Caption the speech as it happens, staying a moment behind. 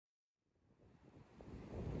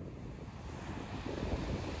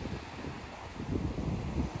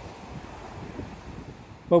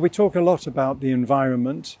Well, we talk a lot about the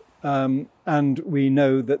environment, and we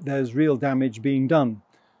know that there's real damage being done.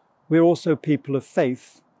 We're also people of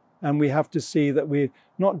faith, and we have to see that we're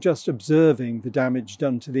not just observing the damage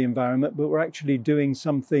done to the environment, but we're actually doing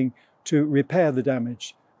something to repair the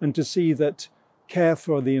damage, and to see that care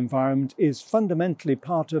for the environment is fundamentally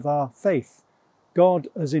part of our faith. God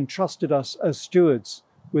has entrusted us as stewards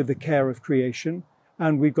with the care of creation,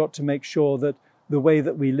 and we've got to make sure that the way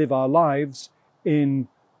that we live our lives in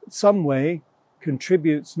some way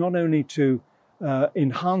contributes not only to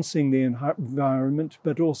enhancing the environment,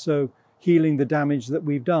 but also healing the damage that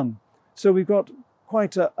we've done. So we've got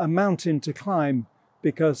quite a mountain to climb,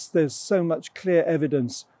 because there's so much clear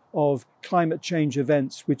evidence of climate change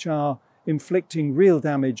events which are inflicting real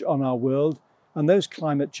damage on our world. And those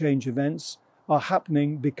climate change events are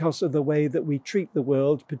happening because of the way that we treat the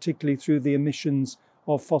world, particularly through the emissions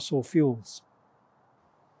of fossil fuels.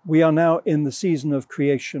 We are now in the season of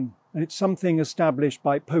creation, and it's something established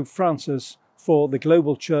by Pope Francis for the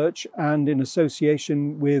global church and in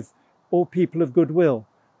association with all people of goodwill,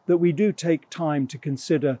 that we do take time to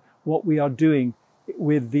consider what we are doing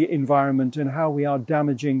with the environment and how we are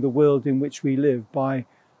damaging the world in which we live by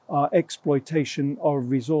our exploitation of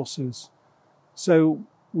resources. So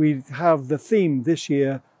we have the theme this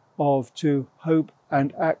year of to hope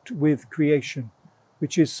and act with creation,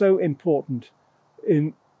 which is so important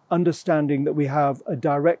in understanding that we have a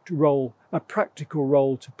direct role, a practical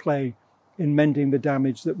role to play in mending the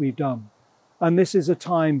damage that we've done. And this is a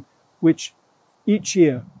time which each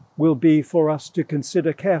year will be for us to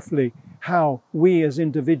consider carefully how we as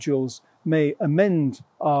individuals may amend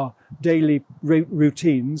our daily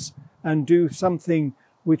routines and do something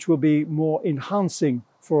which will be more enhancing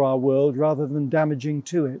for our world rather than damaging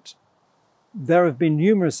to it. There have been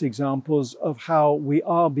numerous examples of how we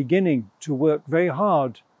are beginning to work very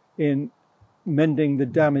hard in mending the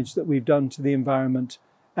damage that we've done to the environment.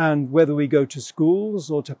 And whether we go to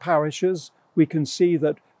schools or to parishes, we can see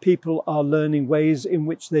that people are learning ways in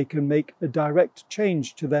which they can make a direct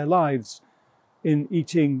change to their lives, in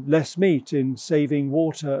eating less meat, in saving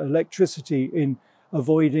water, electricity, in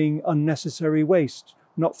avoiding unnecessary waste,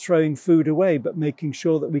 not throwing food away, but making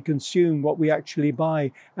sure that we consume what we actually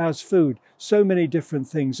buy as food. So many different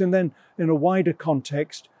things. And then in a wider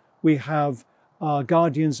context, we have our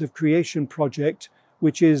Guardians of Creation project,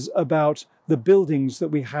 which is about the buildings that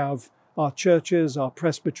we have, our churches, our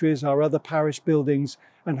presbyteries, our other parish buildings,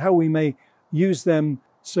 and how we may use them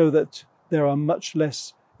so that there are much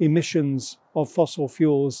less emissions of fossil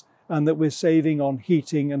fuels and that we're saving on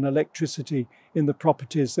heating and electricity in the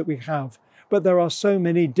properties that we have. But there are so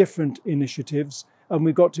many different initiatives, and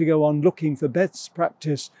we've got to go on looking for best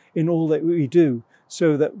practice in all that we do,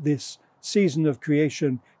 so that this season of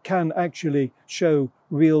creation can actually show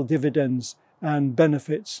real dividends and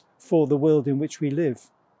benefits for the world in which we live.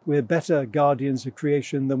 We're better guardians of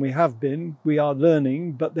creation than we have been. We are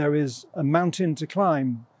learning, but there is a mountain to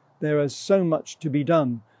climb. There is so much to be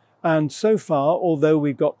done. And so far, although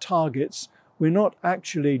we've got targets, we're not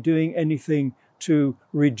actually doing anything to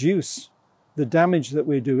reduce the damage that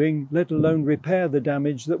we're doing, let alone repair the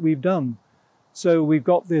damage that we've done. So we've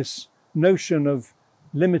got this notion of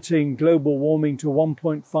limiting global warming to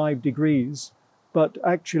 1.5 degrees, but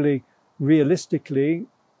actually, realistically,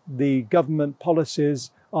 the government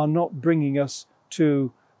policies are not bringing us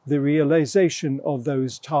to the realization of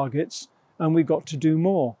those targets, and we've got to do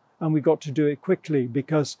more, and we've got to do it quickly,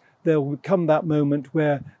 because there will come that moment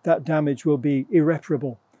where that damage will be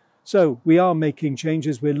irreparable. So we are making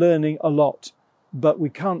changes, we're learning a lot, but we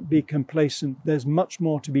can't be complacent. There's much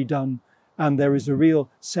more to be done, and there is a real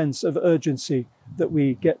sense of urgency that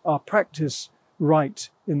we get our practice right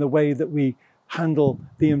in the way that we handle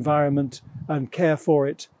the environment and care for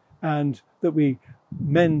it, and that we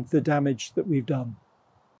mend the damage that we've done.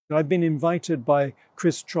 I've been invited by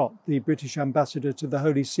Chris Trott, the British ambassador to the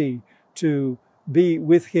Holy See, to be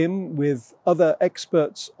with him, with other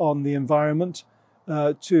experts on the environment,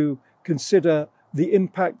 to consider the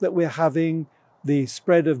impact that we're having, the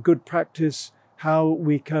spread of good practice, how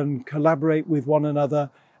we can collaborate with one another.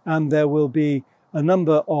 And there will be a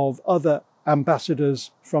number of other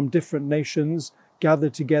ambassadors from different nations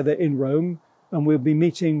gathered together in Rome. And we'll be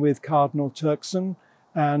meeting with Cardinal Turkson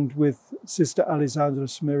and with Sister Alessandra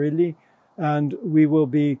Smerilli, and we will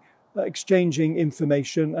be exchanging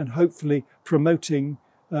information and hopefully promoting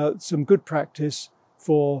some good practice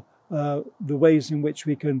for the ways in which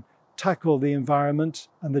we can tackle the environment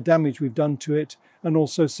and the damage we've done to it, and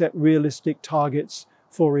also set realistic targets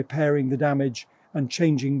for repairing the damage and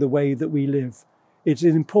changing the way that we live. It's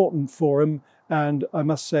an important forum, and I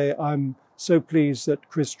must say I'm so pleased that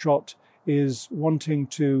Chris Trott is wanting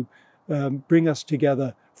to bring us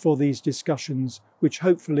together for these discussions, which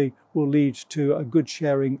hopefully will lead to a good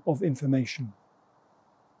sharing of information.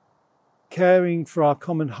 Caring for our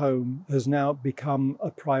common home has now become a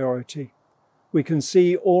priority. We can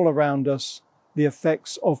see all around us the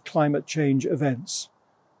effects of climate change events.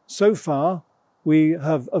 So far, we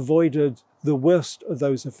have avoided the worst of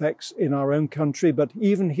those effects in our own country, but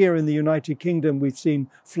even here in the United Kingdom, we've seen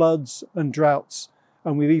floods and droughts,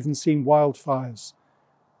 and we've even seen wildfires.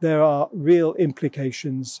 There are real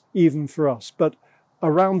implications even for us, but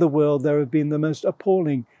around the world there have been the most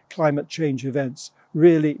appalling climate change events,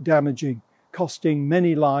 really damaging, costing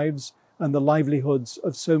many lives and the livelihoods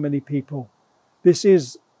of so many people. This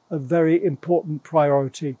is a very important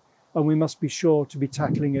priority, and we must be sure to be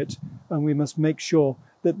tackling it, and we must make sure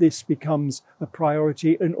that this becomes a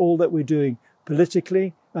priority in all that we're doing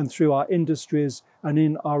politically and through our industries and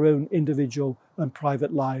in our own individual and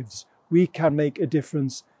private lives. We can make a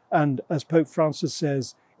difference, and as Pope Francis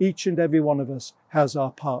says, each and every one of us has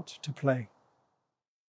our part to play.